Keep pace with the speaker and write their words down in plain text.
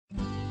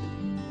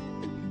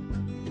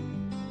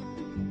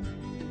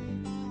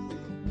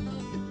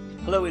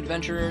Hello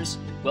adventurers,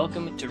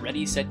 welcome to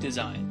Ready Set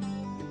Design.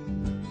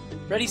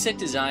 Ready Set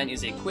Design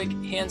is a quick,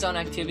 hands-on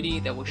activity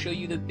that will show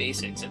you the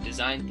basics of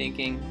design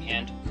thinking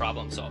and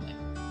problem solving.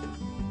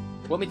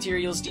 What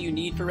materials do you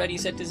need for Ready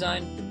Set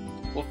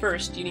Design? Well,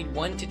 first, you need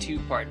 1 to 2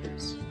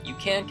 partners. You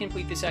can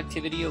complete this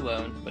activity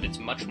alone, but it's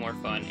much more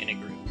fun in a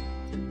group.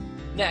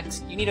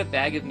 Next, you need a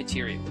bag of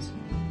materials.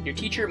 Your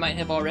teacher might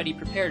have already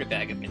prepared a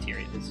bag of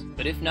materials,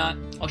 but if not,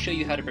 I'll show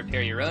you how to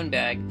prepare your own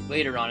bag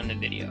later on in the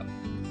video.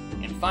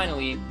 And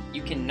finally,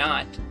 you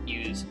cannot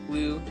use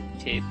glue,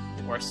 tape,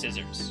 or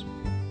scissors.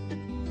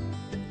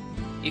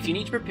 If you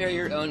need to prepare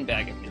your own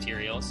bag of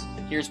materials,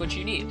 here's what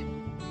you need: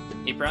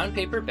 a brown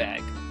paper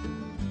bag,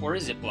 or a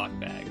Ziploc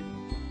bag,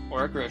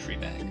 or a grocery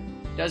bag.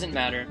 Doesn't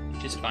matter,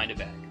 just find a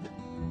bag.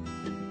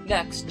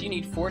 Next, you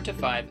need 4 to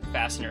 5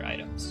 fastener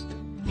items.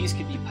 These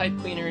could be pipe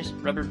cleaners,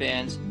 rubber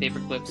bands, paper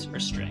clips, or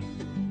string.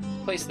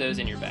 Place those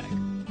in your bag.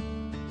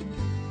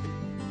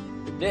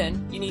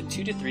 Then, you need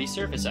 2 to 3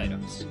 surface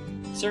items.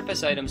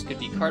 Surface items could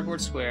be cardboard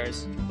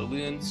squares,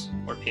 balloons,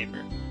 or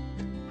paper.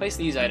 Place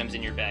these items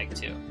in your bag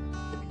too.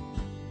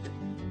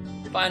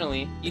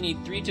 Finally, you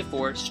need 3 to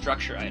 4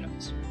 structure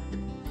items.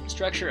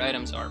 Structure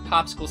items are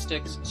popsicle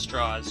sticks,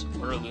 straws,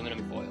 or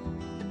aluminum foil.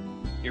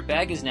 Your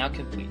bag is now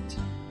complete.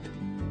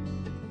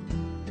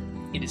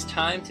 It is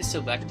time to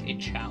select a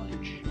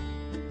challenge.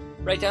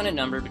 Write down a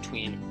number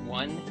between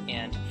 1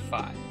 and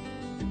 5.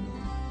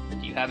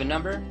 Do you have a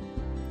number?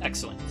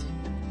 Excellent.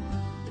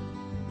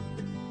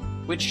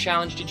 Which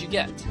challenge did you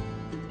get?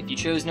 If you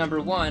chose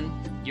number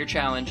 1, your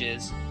challenge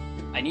is,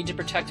 I need to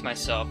protect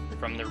myself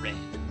from the rain.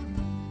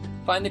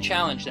 Find the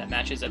challenge that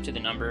matches up to the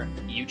number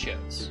you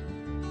chose.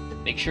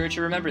 Make sure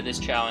to remember this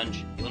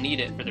challenge. You'll need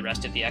it for the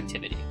rest of the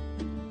activity.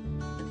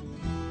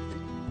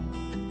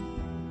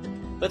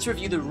 Let's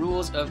review the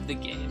rules of the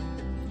game.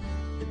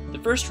 The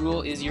first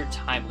rule is your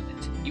time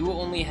limit. You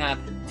will only have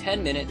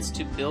 10 minutes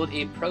to build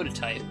a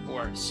prototype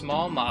or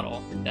small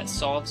model that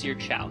solves your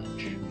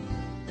challenge.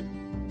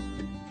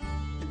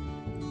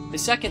 The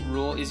second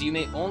rule is you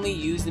may only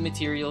use the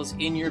materials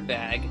in your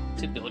bag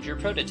to build your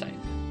prototype.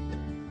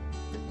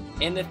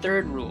 And the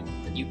third rule,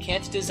 you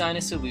can't design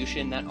a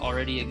solution that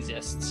already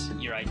exists.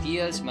 Your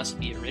ideas must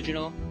be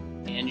original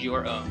and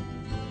your own.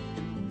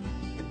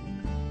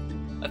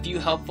 A few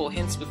helpful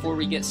hints before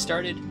we get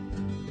started.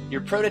 Your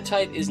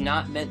prototype is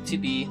not meant to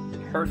be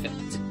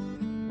perfect.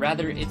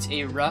 Rather, it's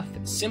a rough,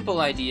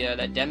 simple idea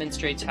that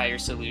demonstrates how your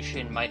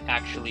solution might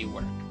actually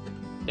work.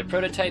 The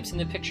prototypes in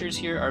the pictures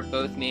here are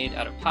both made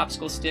out of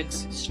popsicle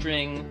sticks,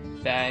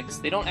 string, bags.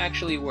 They don't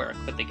actually work,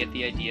 but they get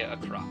the idea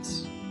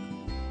across.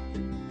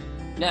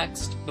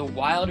 Next, the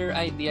wilder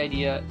the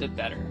idea, the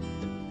better.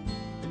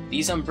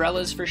 These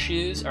umbrellas for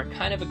shoes are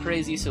kind of a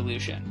crazy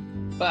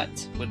solution,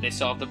 but would they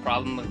solve the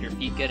problem of your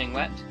feet getting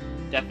wet?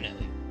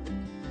 Definitely.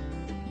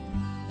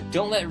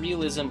 Don't let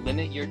realism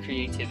limit your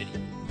creativity.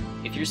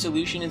 If your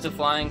solution is a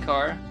flying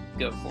car,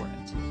 go for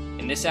it.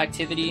 In this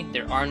activity,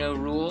 there are no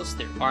rules,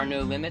 there are no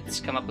limits.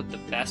 Come up with the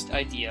best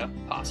idea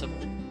possible.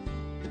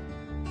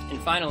 And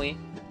finally,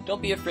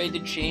 don't be afraid to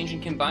change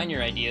and combine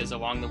your ideas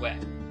along the way.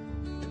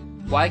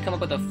 Why come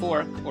up with a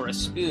fork or a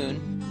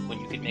spoon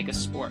when you could make a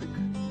spork?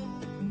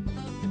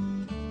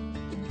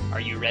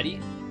 Are you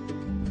ready?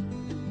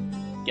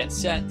 Get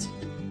set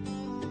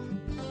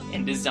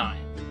and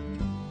design.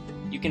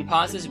 You can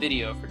pause this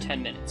video for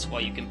 10 minutes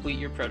while you complete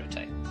your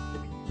prototype.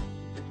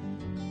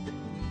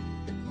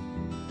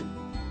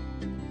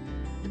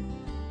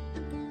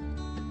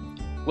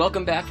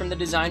 Welcome back from the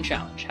design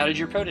challenge. How did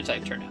your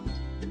prototype turn out?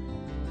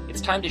 It's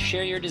time to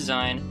share your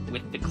design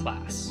with the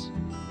class.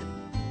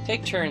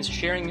 Take turns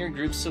sharing your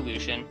group's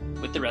solution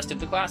with the rest of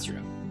the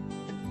classroom.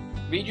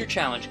 Read your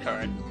challenge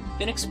card,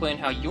 then explain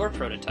how your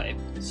prototype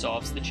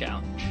solves the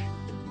challenge.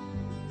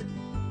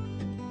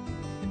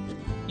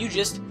 You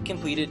just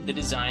completed the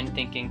design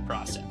thinking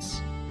process.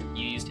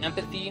 You used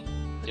empathy,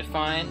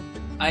 define,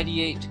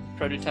 ideate,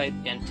 prototype,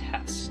 and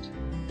test.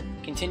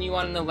 Continue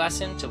on in the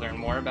lesson to learn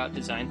more about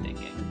design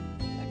thinking.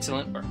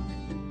 Excellent work.